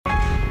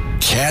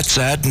Cats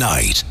at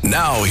Night.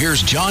 Now,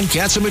 here's John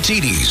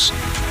Catsimatidis.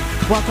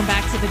 Welcome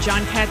back to the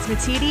John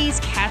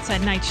Catsimatidis Cats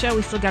at Night show.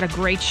 We still got a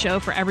great show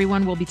for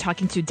everyone. We'll be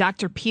talking to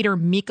Dr. Peter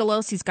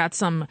Mikolos. He's got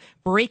some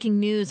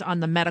breaking news on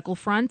the medical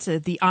front.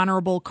 The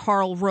Honorable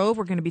Karl Rove.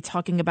 We're going to be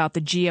talking about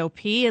the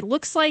GOP. It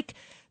looks like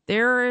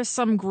there are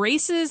some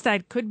graces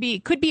that could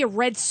be a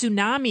red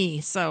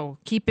tsunami. So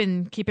keep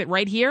it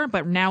right here.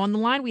 But now on the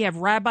line, we have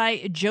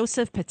Rabbi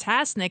Joseph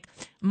Potasnik,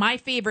 my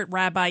favorite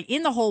rabbi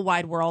in the whole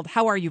wide world.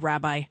 How are you,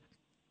 Rabbi?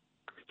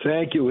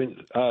 Thank you. And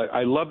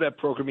I love that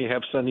program you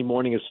have Sunday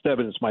morning at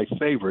 7. It's my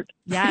favorite.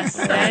 Yes.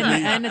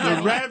 and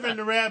the Rev and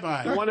the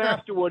Rabbi. The one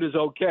afterward is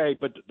okay,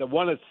 but the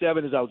one at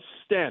 7 is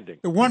outstanding.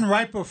 The one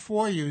right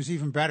before you is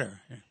even better.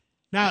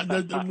 Now,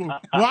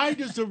 why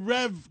does the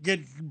Rev get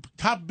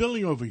top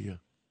billing over you?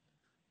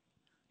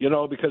 You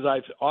know, because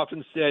I've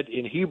often said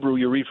in Hebrew,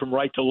 you read from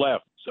right to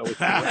left. So it's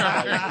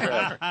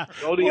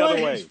go the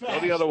other way. Go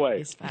the other way.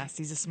 He's fast.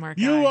 He's a smart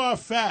guy. You are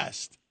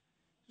fast.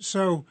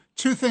 So,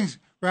 two things.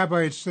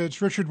 Rabbi,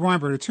 it's Richard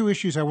Weinberg. There are two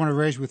issues I want to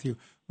raise with you.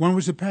 One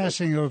was the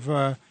passing of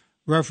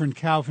Reverend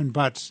Calvin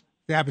Butts,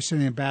 the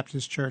Abyssinian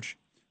Baptist Church,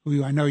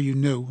 who I know you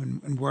knew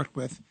and worked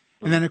with.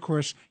 And then, of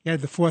course, you had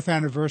the 4th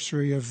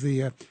anniversary of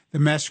the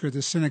massacre at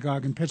the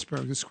synagogue in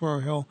Pittsburgh, the Squirrel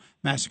Hill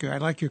massacre.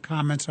 I'd like your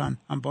comments on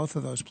both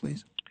of those,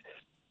 please.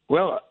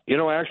 Well, you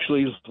know,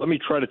 actually, let me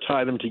try to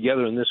tie them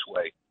together in this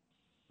way.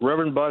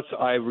 Reverend Butts,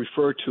 I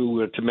refer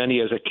to many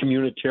as a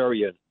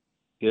communitarian.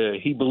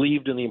 He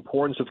believed in the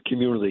importance of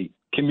community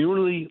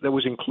that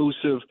was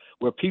inclusive,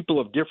 where people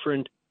of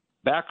different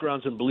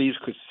backgrounds and beliefs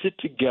could sit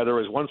together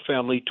as one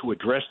family to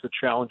address the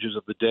challenges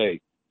of the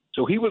day.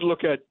 So he would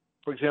look at,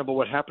 for example,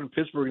 what happened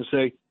in Pittsburgh and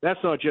say, that's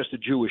not just a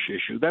Jewish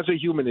issue. That's a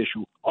human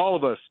issue. All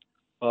of us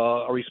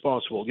are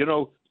responsible. You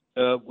know,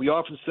 we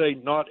often say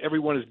not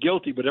everyone is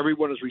guilty, but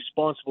everyone is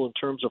responsible in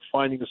terms of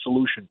finding a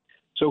solution.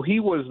 So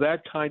he was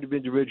that kind of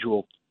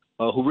individual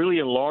who really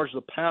enlarged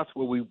the path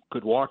where we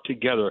could walk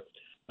together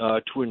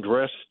to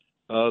address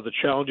the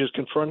challenges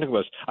confronting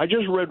us. I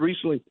just read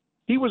recently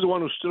he was the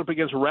one who stood up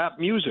against rap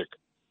music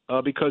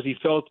because he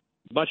felt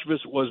much of it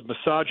was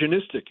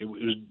misogynistic. It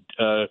was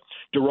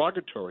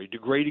derogatory,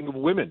 degrading of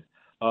women.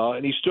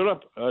 And he stood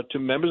up to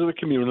members of the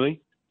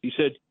community. He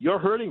said, "You're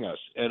hurting us,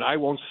 and I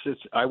won't sit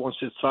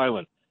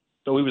silent."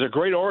 So he was a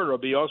great orator,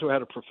 but he also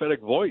had a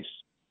prophetic voice,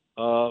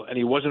 and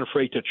he wasn't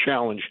afraid to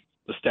challenge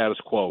the status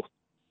quo.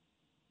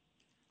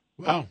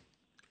 Wow.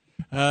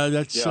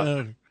 That's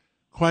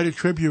quite a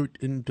tribute,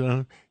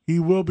 and he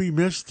will be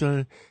missed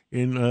in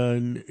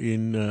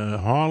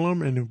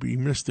Harlem, and he'll be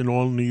missed in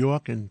all New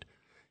York, and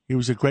he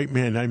was a great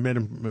man. I met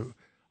him.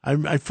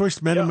 I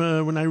first met him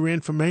when I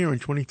ran for mayor in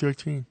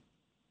 2013.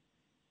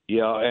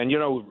 Yeah, and, you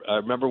know, I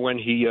remember when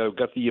he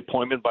got the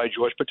appointment by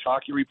George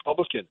Pataki,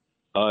 Republican.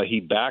 He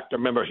backed, I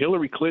remember,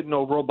 Hillary Clinton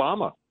over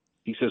Obama.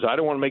 He says, I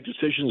don't want to make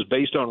decisions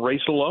based on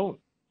race alone.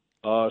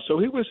 So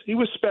he was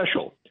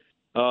special.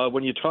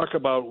 When you talk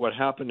about what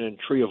happened in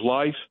Tree of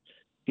Life,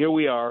 here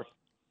we are,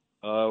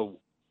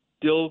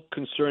 still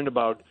concerned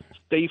about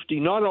safety,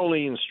 not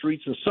only in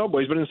streets and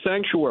subways, but in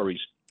sanctuaries.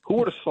 Who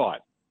would have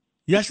thought?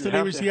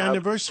 Yesterday was the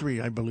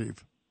anniversary, I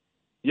believe.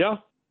 Yeah,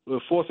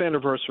 the 4th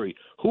anniversary.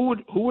 Who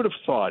would have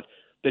thought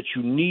that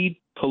you need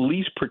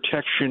police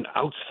protection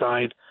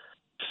outside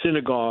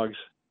synagogues,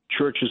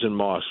 churches, and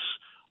mosques?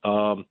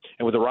 And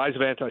with the rise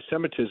of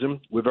anti-Semitism,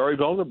 we're very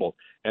vulnerable.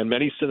 And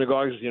many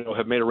synagogues, you know,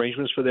 have made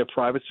arrangements for their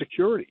private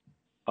security.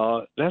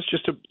 That's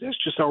just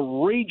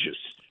outrageous.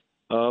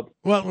 Well,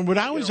 what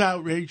I was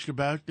outraged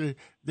about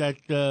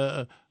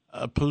that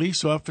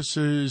police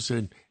officers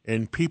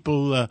and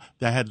people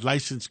that had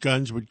licensed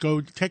guns would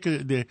go take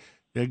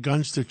their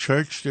guns to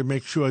church to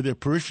make sure their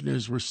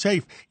parishioners were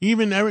safe.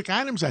 Even Eric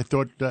Adams, I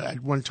thought, at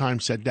one time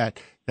said that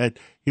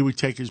he would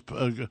take his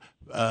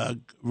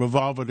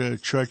revolver to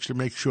church to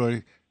make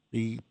sure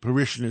the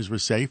parishioners were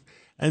safe.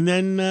 And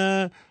then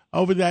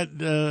over that,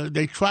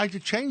 they tried to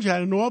change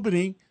that in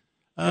Albany,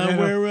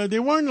 where they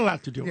weren't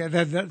allowed to do it.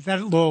 Yeah,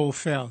 that law will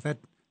fail.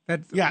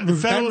 The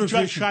federal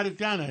judge shot it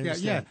down. I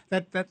understand.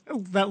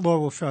 That law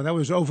will fail. That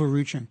was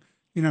overreaching.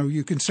 You know,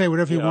 you can say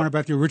whatever you want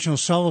about the original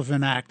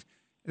Sullivan Act,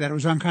 that it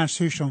was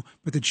unconstitutional,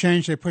 but the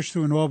change they pushed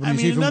through in Albany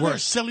is even another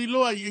worse. Silly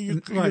law.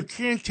 You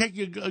can't take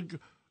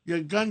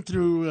your gun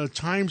through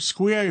Times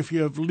Square if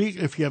you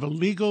have a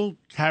legal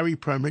carry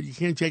permit. You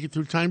can't take it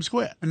through Times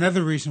Square.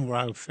 Another reason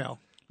why it would fail.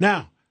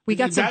 Now. We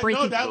got some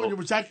breaking.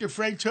 Was that your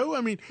afraid too?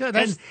 I mean,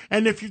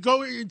 and if you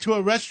go into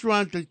a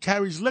restaurant that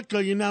carries liquor,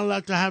 you're not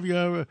allowed to have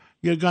your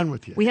gun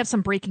with you. We have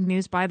some breaking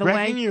news, by the way.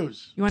 Breaking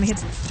news. You want to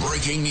hit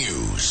Breaking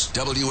news.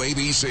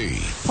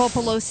 WABC. Paul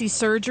Pelosi's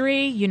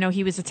surgery. You know,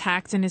 he was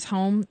attacked in his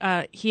home.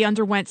 He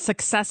underwent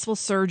successful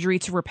surgery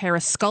to repair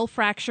a skull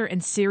fracture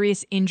and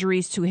serious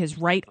injuries to his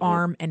right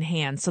arm and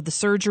hand. So the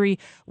surgery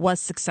was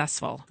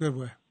successful. Good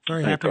way.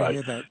 Very happy to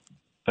hear that.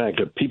 Thank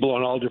you. People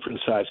on all different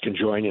sides can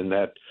join in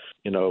that.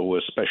 You know,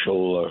 a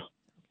special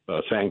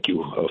thank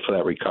you for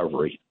that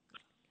recovery.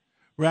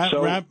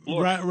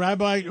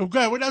 Rabbi,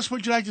 okay, what else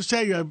would you like to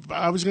say?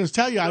 I was going to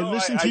tell you, I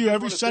listen to you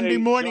every Sunday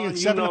morning at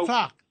 7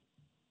 o'clock.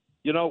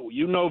 you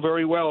know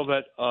very well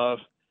that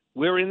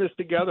we're in this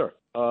together.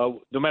 No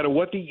matter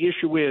what the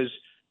issue is,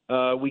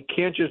 we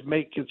can't just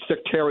make it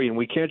sectarian.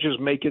 We can't just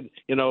make it,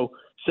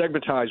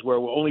 segmentized where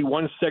only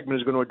one segment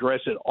is going to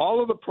address it.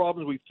 All of the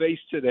problems we face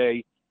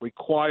today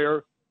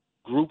require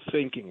group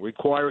thinking,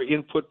 require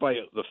input by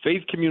the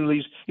faith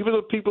communities, even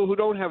the people who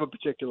don't have a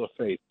particular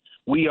faith.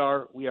 We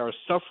are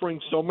suffering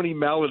so many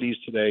maladies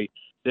today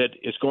that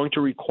it's going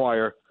to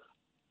require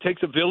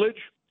takes a village.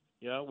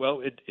 Yeah,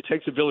 well, it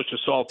takes a village to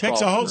solve problems.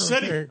 Takes a whole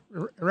city. Okay.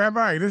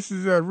 Rabbi, this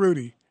is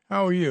Rudy.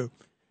 How are you?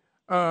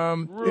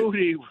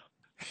 Rudy,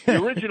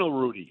 the original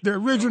Rudy. The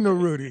original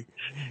Rudy.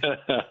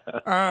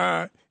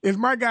 Is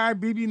my guy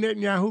Bibi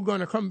Netanyahu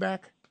going to come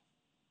back?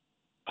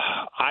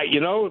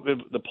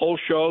 The polls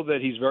show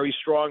that he's very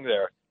strong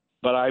there,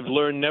 but I've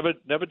learned never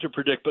to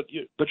predict. But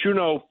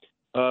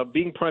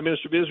being Prime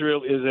Minister of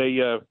Israel is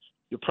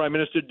you're Prime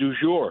Minister du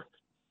jour.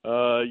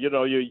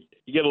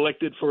 You get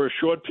elected for a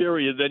short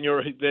period, then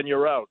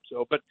you're out.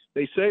 So, but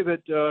they say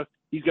that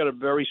he's got a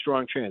very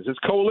strong chance. It's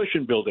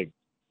coalition building,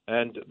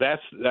 and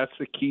that's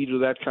the key to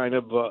that kind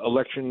of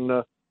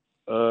election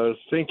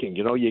thinking.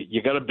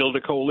 You got to build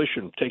a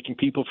coalition, taking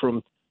people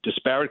from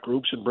disparate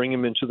groups and bring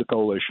them into the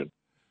coalition.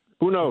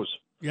 Who knows?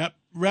 Yep.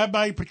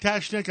 Rabbi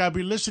Potashnik, I'll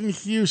be listening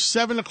to you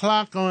 7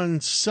 o'clock on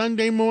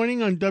Sunday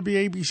morning on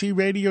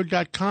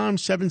WABCRadio.com,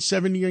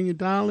 770 on your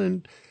dial,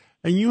 and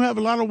you have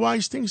a lot of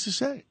wise things to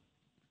say.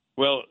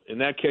 Well, in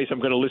that case, I'm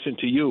going to listen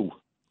to you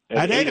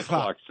at 8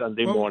 o'clock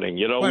Sunday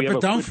morning. But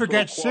don't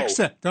forget 6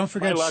 to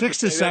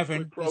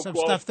 7. There's some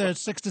stuff there at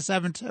 6 to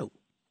 7 too.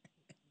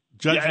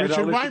 Judge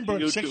Richard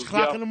Weinberg, 6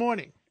 o'clock in the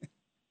morning.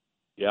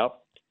 Yep.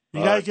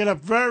 You got to get up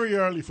very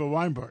early for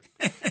Weinberg.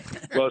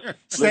 Well,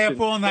 stay up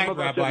all night,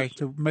 Rabbi,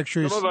 to make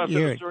sure some of us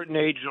at a certain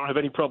age don't have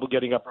any trouble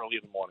getting up early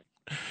in the morning.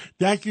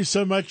 Thank you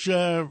so much,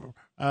 Rabbi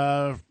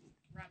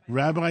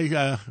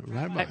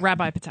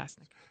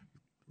Potashnik.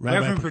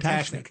 Reverend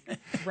Potashnik.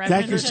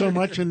 Thank you so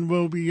much, and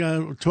we'll be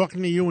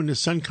talking to you when the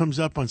sun comes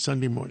up on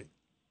Sunday morning.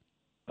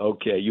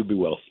 Okay, you be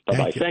well.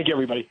 Bye-bye. Thank you,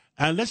 everybody.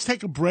 Let's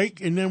take a break,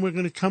 and then we're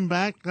going to come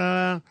back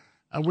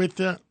with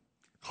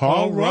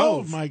Karl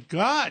Rove. My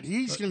God,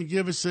 he's going to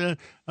give us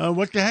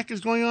what the heck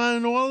is going on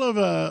in all of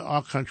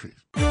our countries.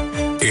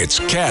 It's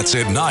Cats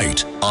at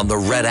Night on the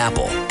Red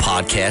Apple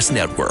Podcast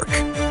Network.